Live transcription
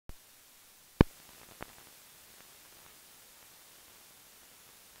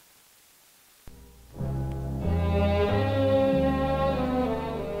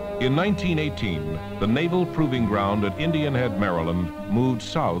In 1918, the Naval Proving Ground at Indian Head, Maryland, moved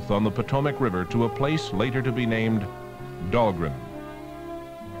south on the Potomac River to a place later to be named Dahlgren.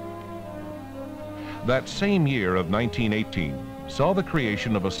 That same year of 1918 saw the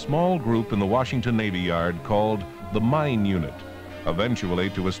creation of a small group in the Washington Navy Yard called the Mine Unit,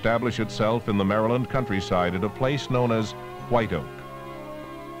 eventually to establish itself in the Maryland countryside at a place known as White Oak.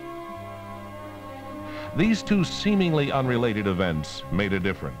 These two seemingly unrelated events made a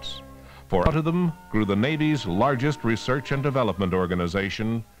difference, for out of them grew the Navy's largest research and development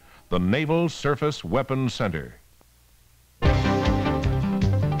organization, the Naval Surface Weapons Center.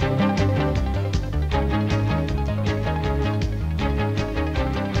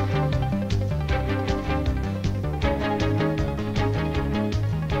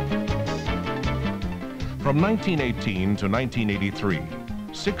 From 1918 to 1983,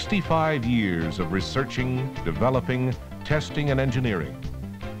 65 years of researching, developing, testing, and engineering.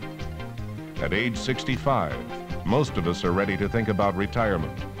 At age 65, most of us are ready to think about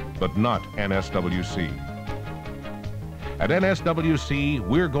retirement, but not NSWC. At NSWC,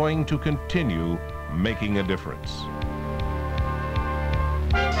 we're going to continue making a difference.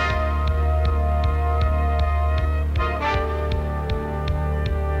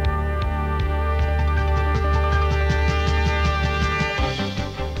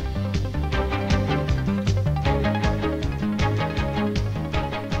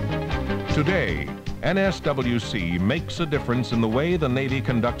 Today, NSWC makes a difference in the way the Navy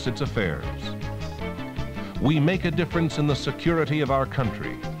conducts its affairs. We make a difference in the security of our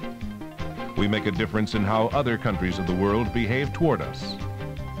country. We make a difference in how other countries of the world behave toward us.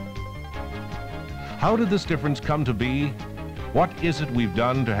 How did this difference come to be? What is it we've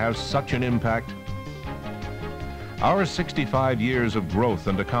done to have such an impact? Our 65 years of growth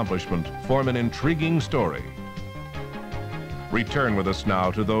and accomplishment form an intriguing story. Return with us now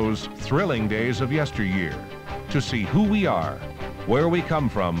to those thrilling days of yesteryear to see who we are, where we come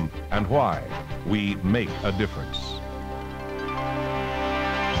from, and why we make a difference.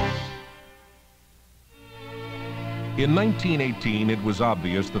 In 1918, it was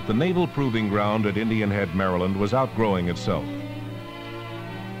obvious that the Naval Proving Ground at Indian Head, Maryland was outgrowing itself.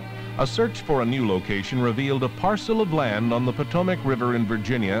 A search for a new location revealed a parcel of land on the Potomac River in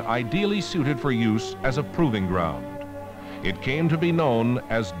Virginia ideally suited for use as a proving ground. It came to be known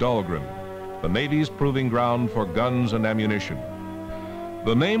as Dahlgren, the Navy's proving ground for guns and ammunition.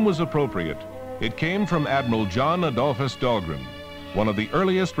 The name was appropriate. It came from Admiral John Adolphus Dahlgren, one of the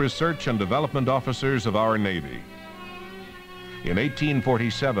earliest research and development officers of our Navy. In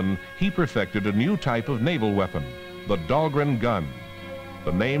 1847, he perfected a new type of naval weapon, the Dahlgren gun.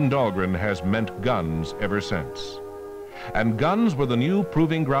 The name Dahlgren has meant guns ever since. And guns were the new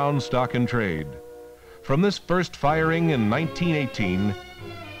proving ground stock in trade. From this first firing in 1918,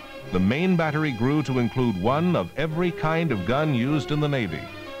 the main battery grew to include one of every kind of gun used in the Navy.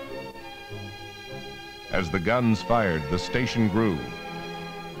 As the guns fired, the station grew.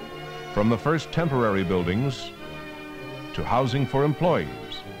 From the first temporary buildings to housing for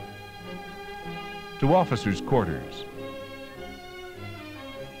employees, to officers' quarters,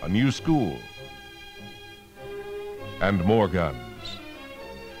 a new school, and more guns.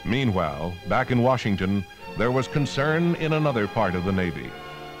 Meanwhile, back in Washington, there was concern in another part of the Navy.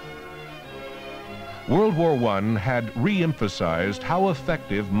 World War I had re-emphasized how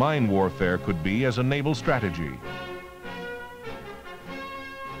effective mine warfare could be as a naval strategy.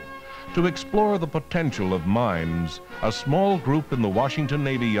 To explore the potential of mines, a small group in the Washington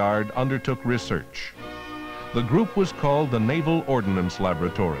Navy Yard undertook research. The group was called the Naval Ordnance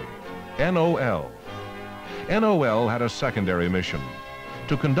Laboratory, NOL. NOL had a secondary mission: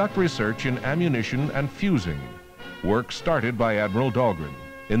 to conduct research in ammunition and fusing, work started by Admiral Dahlgren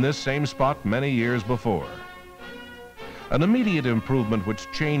in this same spot many years before. An immediate improvement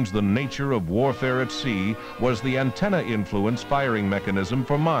which changed the nature of warfare at sea was the antenna-influenced firing mechanism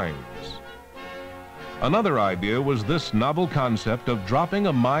for mines. Another idea was this novel concept of dropping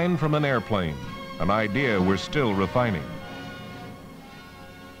a mine from an airplane, an idea we're still refining.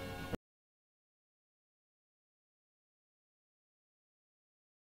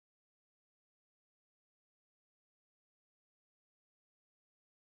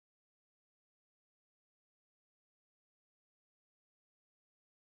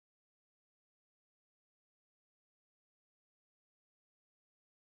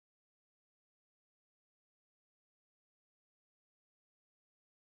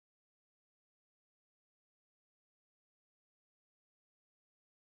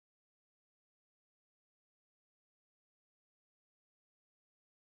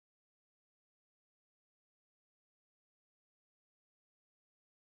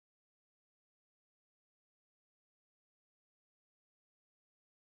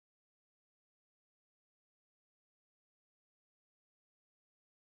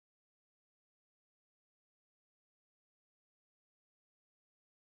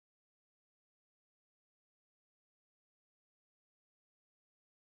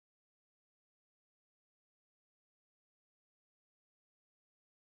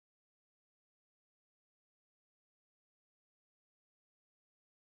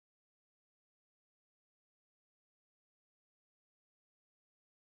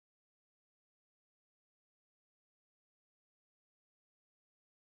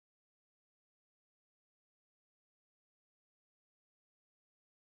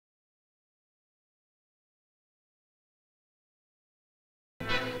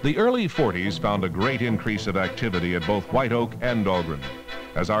 The early 40s found a great increase of activity at both White Oak and Dahlgren,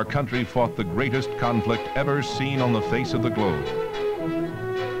 as our country fought the greatest conflict ever seen on the face of the globe.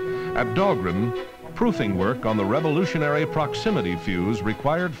 At Dahlgren, proofing work on the revolutionary proximity fuse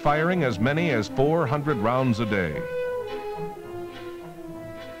required firing as many as 400 rounds a day.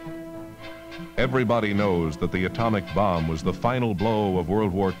 Everybody knows that the atomic bomb was the final blow of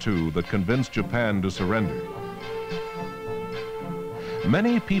World War II that convinced Japan to surrender.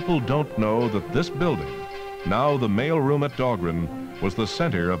 Many people don't know that this building, now the mailroom at Dahlgren, was the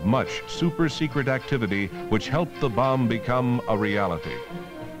center of much super-secret activity which helped the bomb become a reality.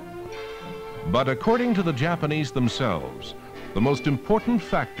 But according to the Japanese themselves, the most important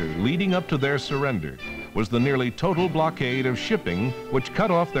factor leading up to their surrender was the nearly total blockade of shipping which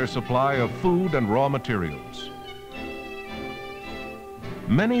cut off their supply of food and raw materials.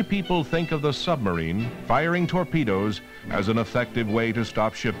 Many people think of the submarine firing torpedoes as an effective way to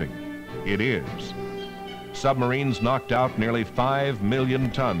stop shipping. It is. Submarines knocked out nearly 5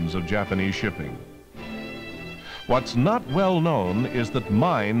 million tons of Japanese shipping. What's not well known is that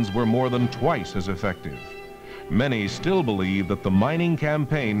mines were more than twice as effective. Many still believe that the mining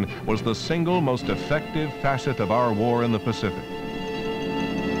campaign was the single most effective facet of our war in the Pacific.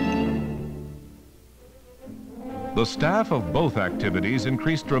 The staff of both activities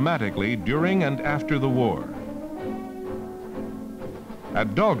increased dramatically during and after the war.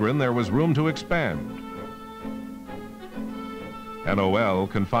 At Dahlgren, there was room to expand. NOL,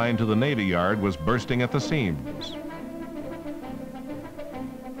 confined to the Navy Yard, was bursting at the seams.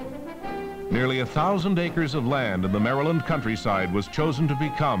 Nearly 1,000 acres of land in the Maryland countryside was chosen to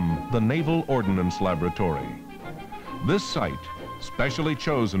become the Naval Ordnance Laboratory. This site, specially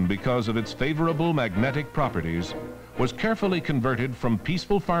chosen because of its favorable magnetic properties, was carefully converted from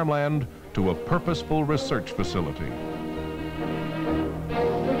peaceful farmland to a purposeful research facility.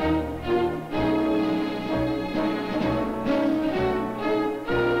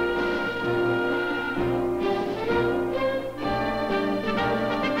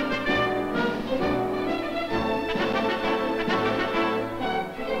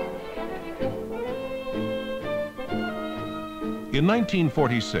 In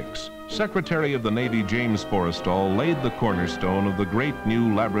 1946, Secretary of the Navy James Forrestal laid the cornerstone of the great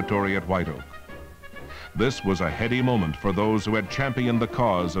new laboratory at White Oak. This was a heady moment for those who had championed the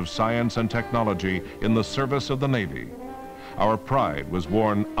cause of science and technology in the service of the Navy. Our pride was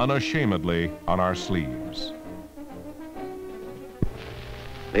worn unashamedly on our sleeves.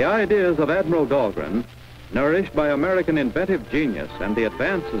 The ideas of Admiral Dahlgren, nourished by American inventive genius and the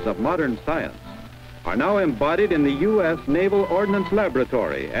advances of modern science, are now embodied in the U.S. Naval Ordnance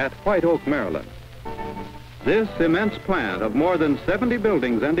Laboratory at White Oak, Maryland. This immense plant of more than 70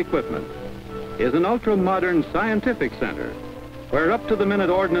 buildings and equipment is an ultra-modern scientific center where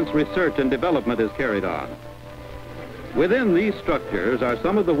up-to-the-minute ordnance research and development is carried on. Within these structures are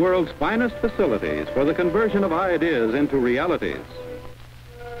some of the world's finest facilities for the conversion of ideas into realities.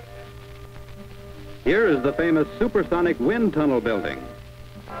 Here is the famous supersonic wind tunnel building.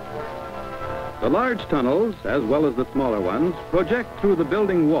 The large tunnels, as well as the smaller ones, project through the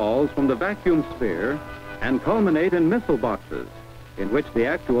building walls from the vacuum sphere and culminate in missile boxes, in which the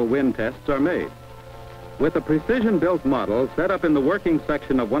actual wind tests are made. With a precision-built model set up in the working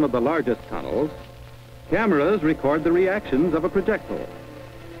section of one of the largest tunnels, cameras record the reactions of a projectile.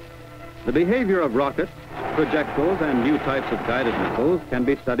 The behavior of rockets, projectiles, and new types of guided missiles can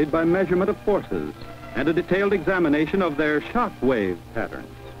be studied by measurement of forces and a detailed examination of their shock wave patterns.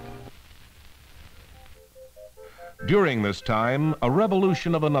 During this time, a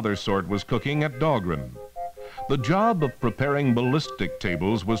revolution of another sort was cooking at Dahlgren. The job of preparing ballistic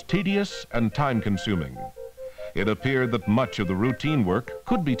tables was tedious and time-consuming. It appeared that much of the routine work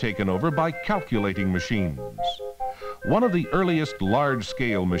could be taken over by calculating machines. One of the earliest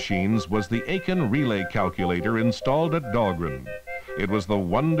large-scale machines was the Aiken relay calculator installed at Dahlgren. It was the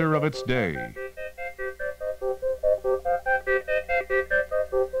wonder of its day.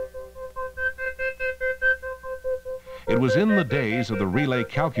 It was in the days of the relay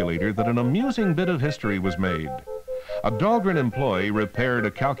calculator that an amusing bit of history was made. A Dahlgren employee repaired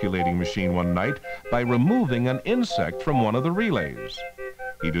a calculating machine one night by removing an insect from one of the relays.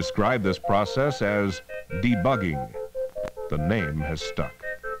 He described this process as debugging. The name has stuck.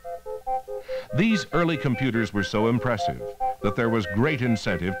 These early computers were so impressive that there was great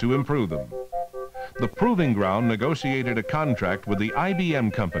incentive to improve them. The Proving Ground negotiated a contract with the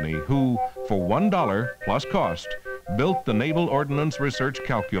IBM company who, for $1 plus cost, built the Naval Ordnance Research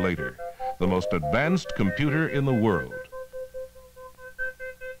Calculator, the most advanced computer in the world.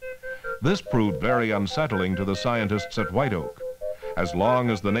 This proved very unsettling to the scientists at White Oak. As long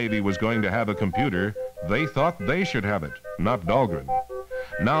as the Navy was going to have a computer, they thought they should have it, not Dahlgren.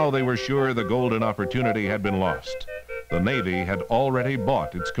 Now they were sure the golden opportunity had been lost. The Navy had already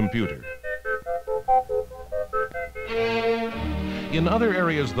bought its computer. In other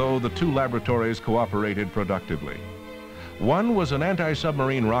areas, though, the two laboratories cooperated productively. One was an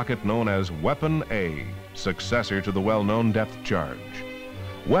anti-submarine rocket known as Weapon A, successor to the well-known depth charge.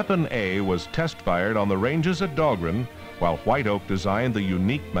 Weapon A was test-fired on the ranges at Dahlgren, while White Oak designed the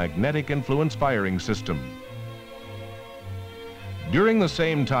unique magnetic influence firing system. During the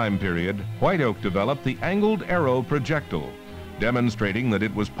same time period, White Oak developed the angled arrow projectile, demonstrating that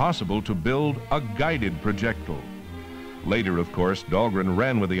it was possible to build a guided projectile. Later, of course, Dahlgren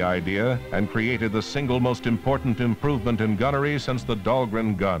ran with the idea and created the single most important improvement in gunnery since the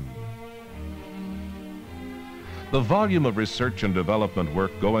Dahlgren gun. The volume of research and development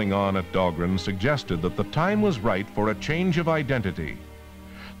work going on at Dahlgren suggested that the time was right for a change of identity.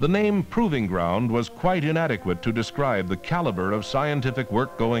 The name Proving Ground was quite inadequate to describe the caliber of scientific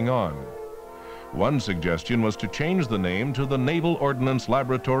work going on. One suggestion was to change the name to the Naval Ordnance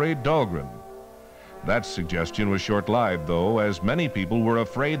Laboratory, Dahlgren. That suggestion was short-lived, though, as many people were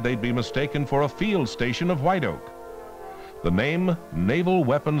afraid they'd be mistaken for a field station of White Oak. The name Naval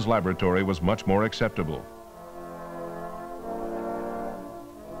Weapons Laboratory was much more acceptable.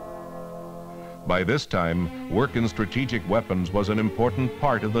 By this time, work in strategic weapons was an important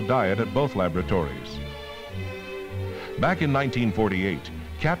part of the diet at both laboratories. Back in 1948,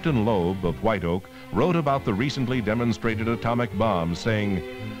 Captain Loeb of White Oak wrote about the recently demonstrated atomic bombs, saying,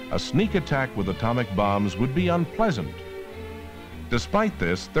 "A sneak attack with atomic bombs would be unpleasant." Despite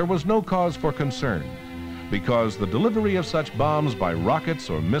this, there was no cause for concern, because the delivery of such bombs by rockets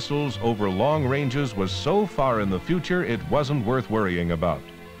or missiles over long ranges was so far in the future it wasn't worth worrying about.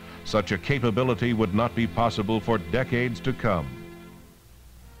 Such a capability would not be possible for decades to come.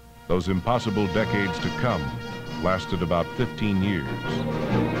 Those impossible decades to come lasted about 15 years.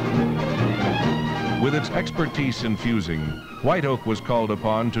 With its expertise in fusing, White Oak was called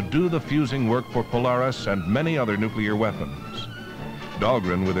upon to do the fusing work for Polaris and many other nuclear weapons.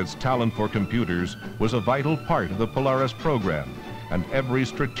 Dahlgren, with its talent for computers, was a vital part of the Polaris program and every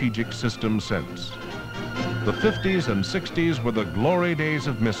strategic system since. The 50s and 60s were the glory days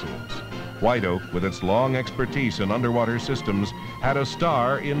of missiles. White Oak, with its long expertise in underwater systems, had a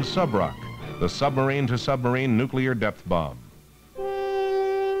star in Subrock, the submarine-to-submarine nuclear depth bomb.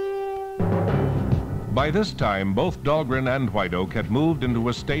 By this time, both Dahlgren and White Oak had moved into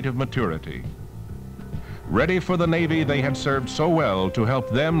a state of maturity. Ready for the Navy they had served so well to help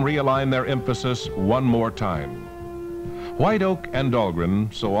them realign their emphasis one more time. White Oak and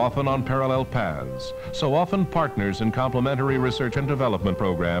Dahlgren, so often on parallel paths, so often partners in complementary research and development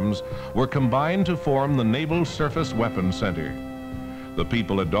programs, were combined to form the Naval Surface Weapons Center. The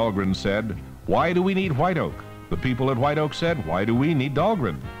people at Dahlgren said, "Why do we need White Oak?" The people at White Oak said, "Why do we need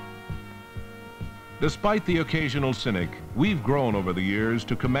Dahlgren?" Despite the occasional cynic, we've grown over the years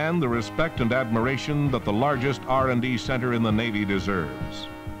to command the respect and admiration that the largest R&D center in the Navy deserves.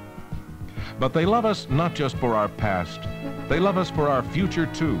 But they love us not just for our past, they love us for our future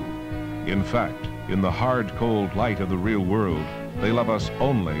too. In fact, in the hard, cold light of the real world, they love us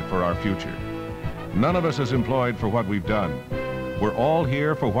only for our future. None of us is employed for what we've done. We're all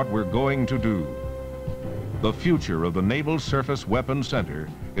here for what we're going to do. The future of the Naval Surface Weapons Center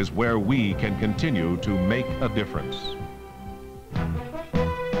is where we can continue to make a difference.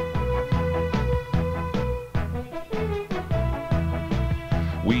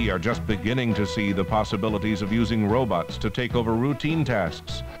 We are just beginning to see the possibilities of using robots to take over routine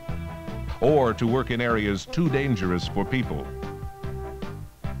tasks or to work in areas too dangerous for people.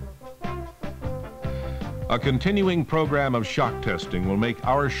 A continuing program of shock testing will make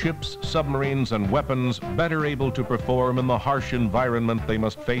our ships, submarines, and weapons better able to perform in the harsh environment they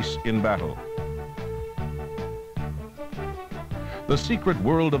must face in battle. The secret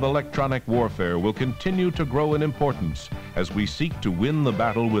world of electronic warfare will continue to grow in importance as we seek to win the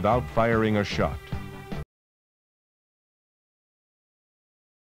battle without firing a shot.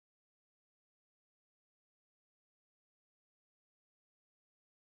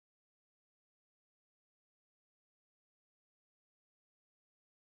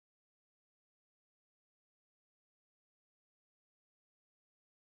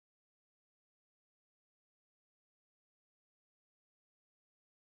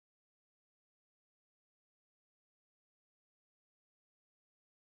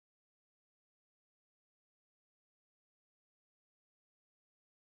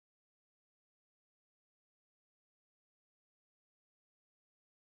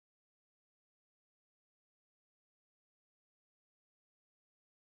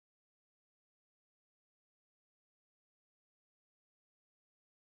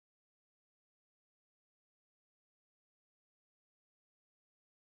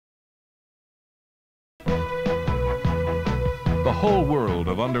 The whole world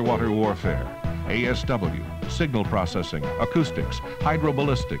of underwater warfare, ASW, signal processing, acoustics,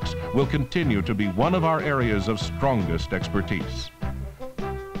 hydroballistics will continue to be one of our areas of strongest expertise.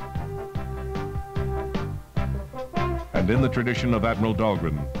 And in the tradition of Admiral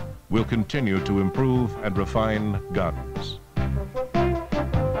Dahlgren, we'll continue to improve and refine guns.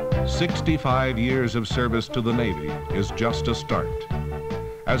 65 years of service to the Navy is just a start.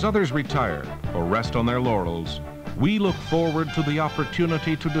 As others retire or rest on their laurels, we look forward to the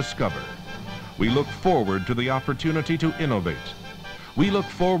opportunity to discover. We look forward to the opportunity to innovate. We look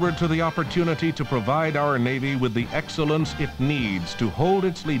forward to the opportunity to provide our Navy with the excellence it needs to hold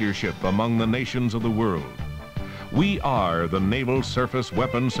its leadership among the nations of the world. We are the Naval Surface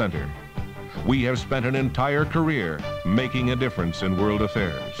Weapons Center. We have spent an entire career making a difference in world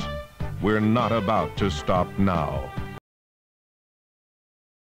affairs. We're not about to stop now.